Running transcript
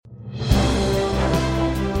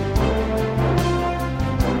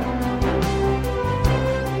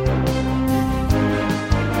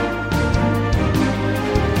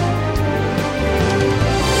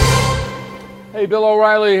Bill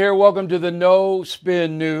O'Reilly here. Welcome to the No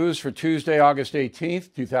Spin News for Tuesday, August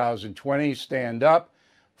 18th, 2020. Stand up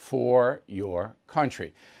for your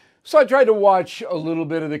country. So I tried to watch a little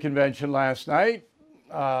bit of the convention last night.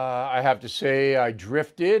 I have to say I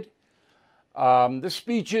drifted. The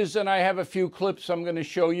speeches, and I have a few clips I'm going to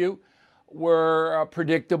show you, were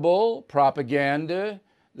predictable propaganda.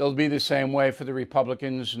 They'll be the same way for the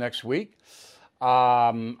Republicans next week.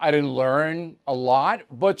 I didn't learn a lot,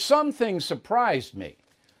 but some things surprised me.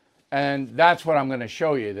 And that's what I'm going to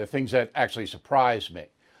show you, the things that actually surprised me.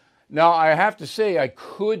 Now, I have to say I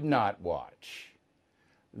could not watch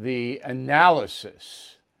the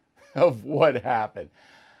analysis of what happened.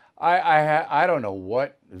 I don't know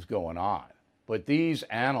what is going on, but these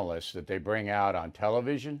analysts that they bring out on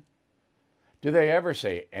television, do they ever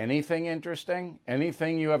say anything interesting?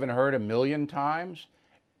 Anything you haven't heard a million times?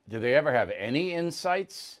 Do they ever have any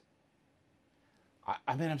insights?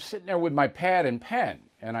 I mean, I'm sitting there with my pad and pen,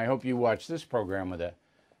 and I hope you watch this program with a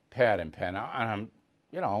pad and pen. I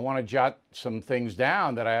want to jot some things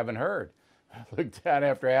down that I haven't heard. I looked at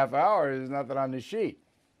after a half hour, there's nothing on the sheet.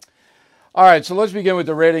 All right, so let's begin with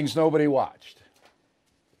the ratings nobody watched.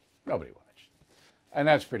 Nobody watched. And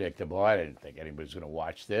that's predictable. I didn't think anybody's going to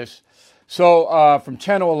watch this. So from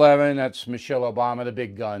 10 to 11, that's Michelle Obama, the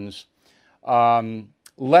big guns.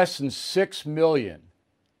 Less than 6 million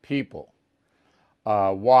people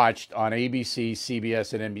watched on ABC,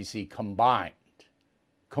 CBS, and NBC combined.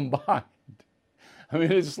 Combined. I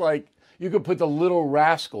mean, it's like you could put the Little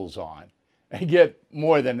Rascals on and get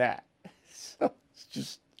more than that. So it's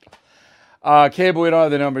just cable. We don't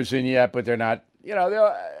have the numbers in yet, but they're not.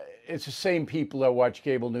 It's the same people that watch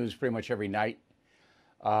cable news pretty much every night.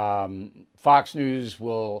 Fox News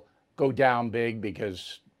will go down big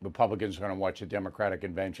because Republicans are going to watch the Democratic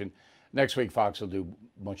convention. Next week, Fox will do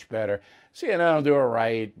much better. CNN will do all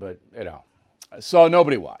right, but, So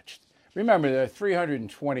nobody watched. Remember, there are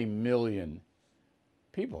 320 million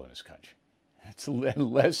people in this country. It's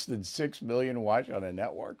less than 6 million watch on the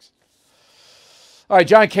networks. All right,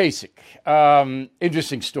 John Kasich.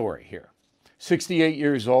 Interesting story here. 68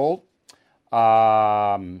 years old.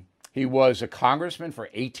 He was a congressman for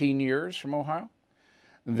 18 years from Ohio.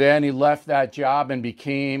 Then he left that job and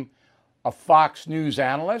became a Fox News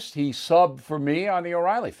analyst. He subbed for me on the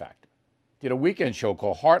O'Reilly Factor. Did a weekend show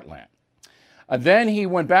called Heartland. And then he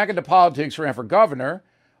went back into politics, ran for governor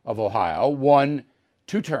of Ohio, won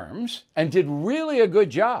 2 terms, and did really a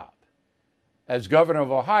good job as governor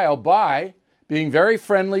of Ohio by being very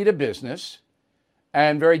friendly to business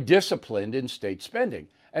and very disciplined in state spending.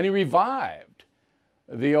 And he revived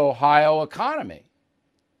the Ohio economy.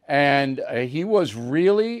 And he was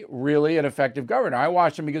really, really an effective governor. I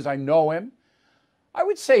watched him because I know him. I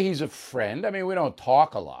would say he's a friend. I mean, we don't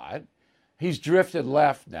talk a lot. He's drifted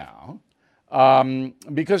left now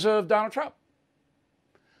because of Donald Trump.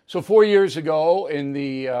 So 4 years ago in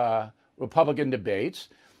the Republican debates,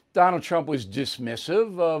 Donald Trump was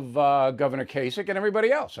dismissive of Governor Kasich and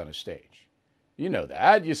everybody else on the stage. You know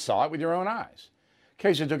that. You saw it with your own eyes.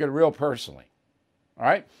 Kasich took it real personally. All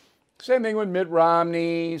right? Same thing with Mitt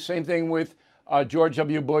Romney, same thing with George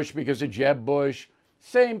W. Bush because of Jeb Bush,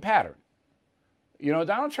 same pattern.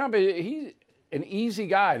 Donald Trump, he's an easy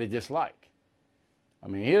guy to dislike. I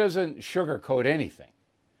mean, he doesn't sugarcoat anything.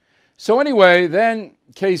 So anyway, then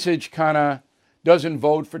Kasich kind of doesn't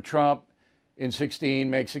vote for Trump in 2016,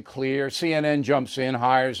 makes it clear. CNN jumps in,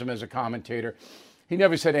 hires him as a commentator. He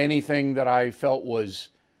never said anything that I felt was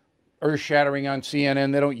earth-shattering on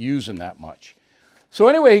CNN. They don't use him that much. So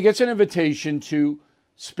anyway, he gets an invitation to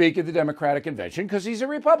speak at the Democratic convention because he's a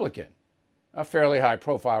Republican, a fairly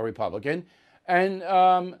high-profile Republican. And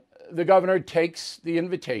the governor takes the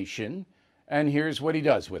invitation, and here's what he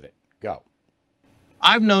does with it. Go.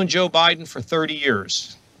 I've known Joe Biden for 30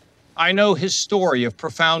 years. I know his story of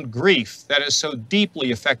profound grief that has so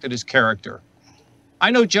deeply affected his character.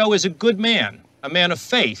 I know Joe is a good man, a man of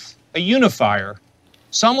faith, a unifier,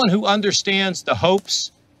 someone who understands the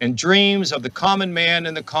hopes and dreams of the common man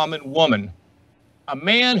and the common woman, a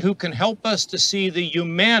man who can help us to see the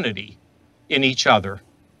humanity in each other.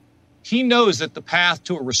 He knows that the path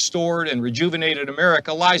to a restored and rejuvenated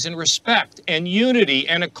America lies in respect and unity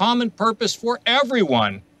and a common purpose for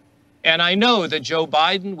everyone. And I know that Joe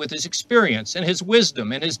Biden, with his experience and his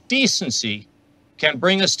wisdom and his decency, can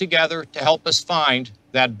bring us together to help us find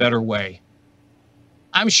that better way.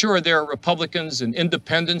 I'm sure there are Republicans and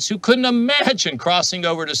independents who couldn't imagine crossing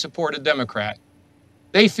over to support a Democrat.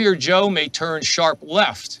 They fear Joe may turn sharp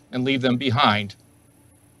left and leave them behind.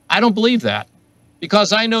 I don't believe that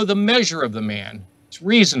because I know the measure of the man. It's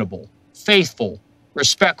reasonable, faithful,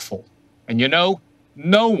 respectful. And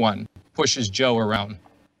no one pushes Joe around.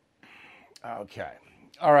 Okay.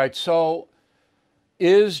 All right. So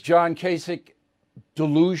is John Kasich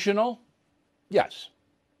delusional? Yes,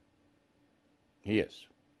 he is.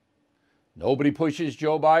 Nobody pushes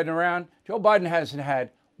Joe Biden around. Joe Biden hasn't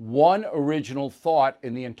had one original thought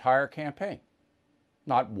in the entire campaign.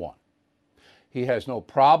 Not one. He has no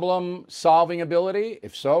problem-solving ability.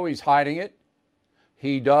 If so, he's hiding it.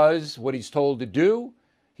 He does what he's told to do.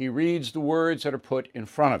 He reads the words that are put in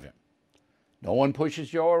front of him. No one pushes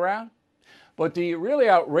Joe around. But the really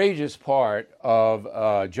outrageous part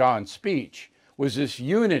of John's speech was this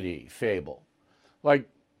unity fable. Like,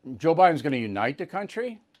 Joe Biden's going to unite the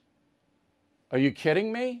country? Are you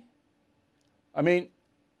kidding me? I mean,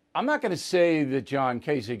 I'm not going to say that John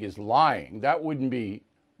Kasich is lying. That wouldn't be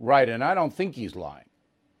right, and I don't think he's lying.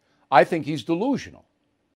 I think he's delusional.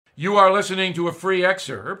 You are listening to a free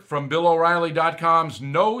excerpt from BillO'Reilly.com's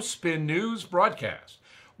No Spin News broadcast,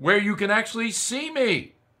 where you can actually see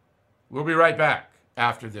me. We'll be right back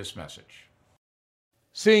after this message.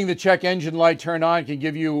 Seeing the check engine light turn on can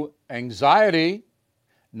give you anxiety,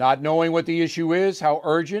 not knowing what the issue is, how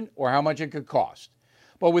urgent, or how much it could cost.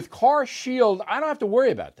 But with CarShield, I don't have to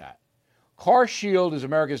worry about that. CarShield is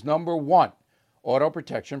America's #1 auto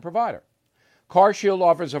protection provider. CarShield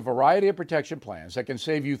offers a variety of protection plans that can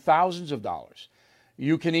save you thousands of dollars.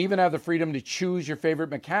 You can even have the freedom to choose your favorite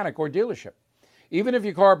mechanic or dealership. Even if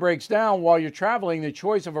your car breaks down while you're traveling, the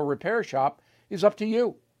choice of a repair shop is up to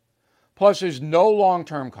you. Plus, there's no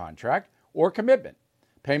long-term contract or commitment.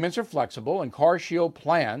 Payments are flexible, and CarShield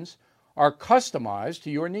plans are customized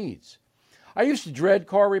to your needs. I used to dread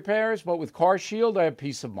car repairs, but with CarShield, I have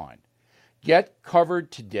peace of mind. Get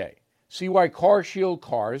covered today. See why CarShield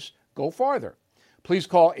cars go farther. Please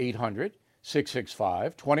call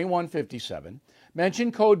 800-665-2157,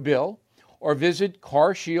 mention code BILL, or visit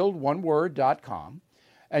carshieldoneword.com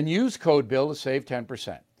and use code BILL to save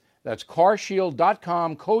 10%. That's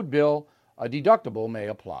carshield.com, code BILL. A deductible may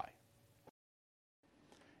apply.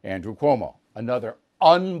 Andrew Cuomo, another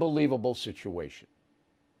unbelievable situation.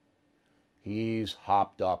 He's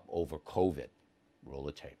hopped up over COVID. Roll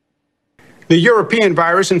the tape. The European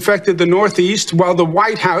virus infected the Northeast while the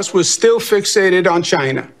White House was still fixated on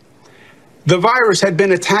China. The virus had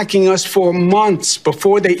been attacking us for months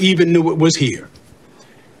before they even knew it was here.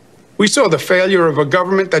 We saw the failure of a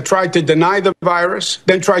government that tried to deny the virus,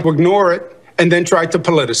 then tried to ignore it, and then tried to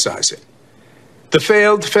politicize it. The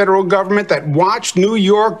failed federal government that watched New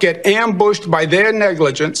York get ambushed by their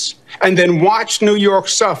negligence and then watched New York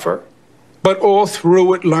suffer, but all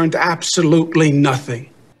through it learned absolutely nothing.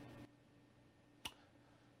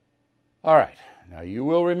 All right. Now, you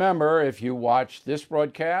will remember, if you watch this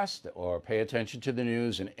broadcast or pay attention to the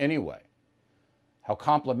news in any way, how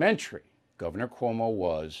complimentary Governor Cuomo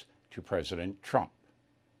was to President Trump.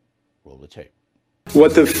 Roll the tape.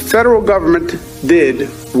 What the federal government did,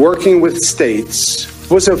 working with states,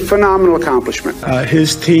 was a phenomenal accomplishment.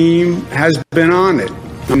 His team has been on it.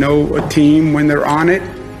 I know a team when they're on it,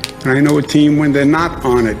 and I know a team when they're not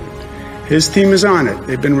on it. His team is on it.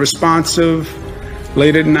 They've been responsive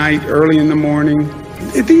late at night, early in the morning.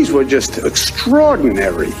 These were just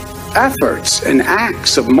extraordinary efforts and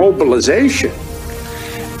acts of mobilization.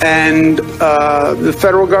 And the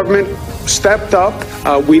federal government stepped up.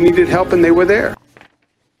 We needed help, and they were there.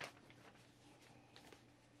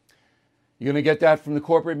 You're going to get that from the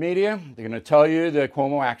corporate media. They're going to tell you that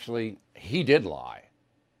Cuomo actually, he did lie.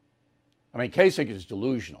 I mean, Kasich is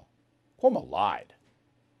delusional. Cuomo lied.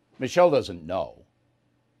 Michelle doesn't know.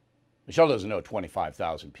 Michelle doesn't know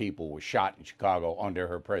 25,000 people were shot in Chicago under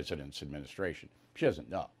her president's administration. She doesn't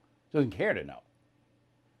know. She doesn't care to know.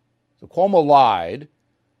 So Cuomo lied.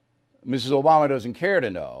 Mrs. Obama doesn't care to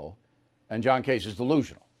know. And John Kasich is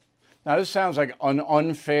delusional. Now, this sounds like an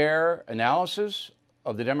unfair analysis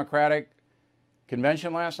of the Democratic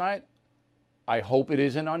convention last night. I hope it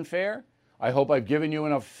isn't unfair. I hope I've given you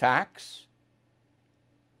enough facts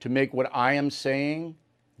to make what I am saying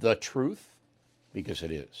the truth, because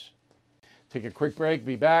it is. Take a quick break,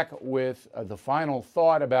 be back with the final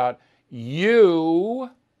thought about you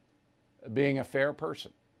being a fair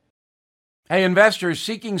person. Hey, investors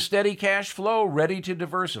seeking steady cash flow, ready to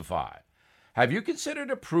diversify. Have you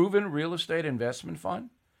considered a proven real estate investment fund?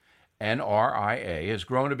 NRIA has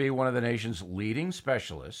grown to be one of the nation's leading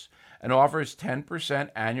specialists and offers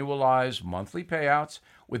 10% annualized monthly payouts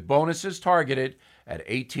with bonuses targeted at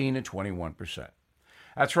 18 to 21%.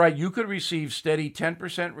 That's right, you could receive steady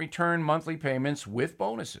 10% return monthly payments with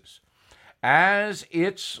bonuses. As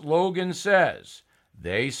its slogan says,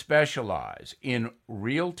 they specialize in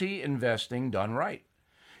realty investing done right.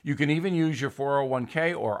 You can even use your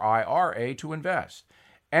 401k or IRA to invest.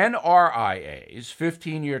 NRIA's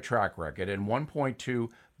 15-year track record and $1.2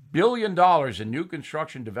 billion in new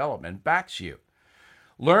construction development backs you.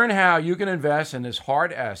 Learn how you can invest in this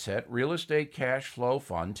hard asset real estate cash flow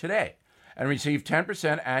fund today and receive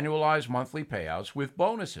 10% annualized monthly payouts with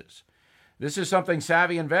bonuses. This is something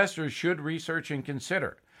savvy investors should research and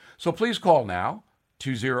consider. So please call now,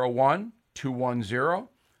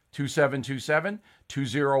 201-210-2727,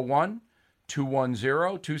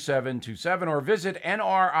 201-210-2727, or visit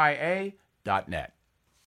nria.net.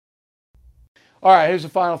 All right, here's the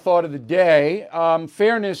final thought of the day.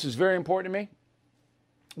 Fairness is very important to me.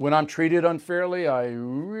 When I'm treated unfairly, I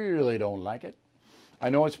really don't like it. I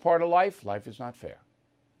know it's part of life. Life is not fair.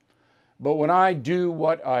 But when I do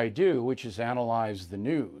what I do, which is analyze the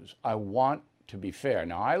news, I want to be fair.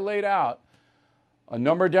 Now, I laid out a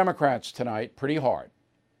number of Democrats tonight pretty hard,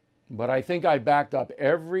 but I think I backed up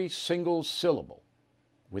every single syllable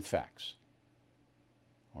with facts.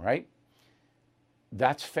 All right?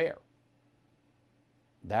 That's fair.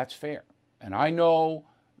 That's fair. And I know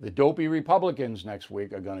the dopey Republicans next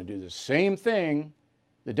week are going to do the same thing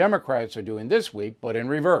the Democrats are doing this week, but in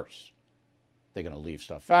reverse. They're going to leave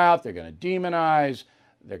stuff out. They're going to demonize.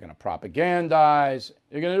 They're going to propagandize.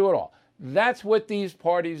 They're going to do it all. That's what these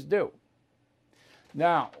parties do.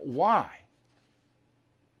 Now, why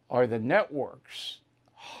are the networks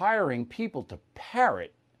hiring people to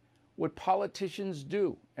parrot what politicians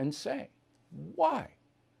do and say? Why?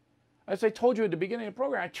 As I told you at the beginning of the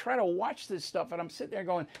program, I try to watch this stuff and I'm sitting there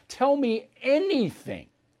going, tell me anything.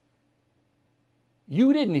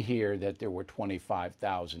 You didn't hear that there were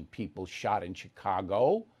 25,000 people shot in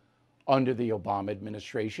Chicago under the Obama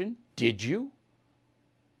administration, did you?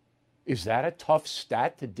 Is that a tough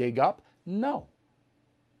stat to dig up? No.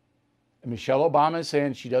 And Michelle Obama is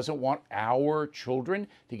saying she doesn't want our children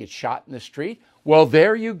to get shot in the street. Well,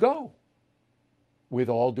 there you go, with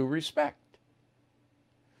all due respect.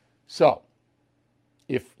 So,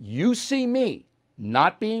 if you see me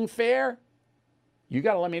not being fair, you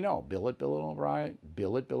got to let me know. Bill at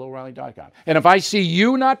BillO'Reilly.com. And if I see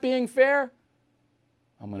you not being fair,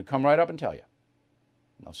 I'm going to come right up and tell you.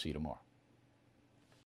 And I'll see you tomorrow.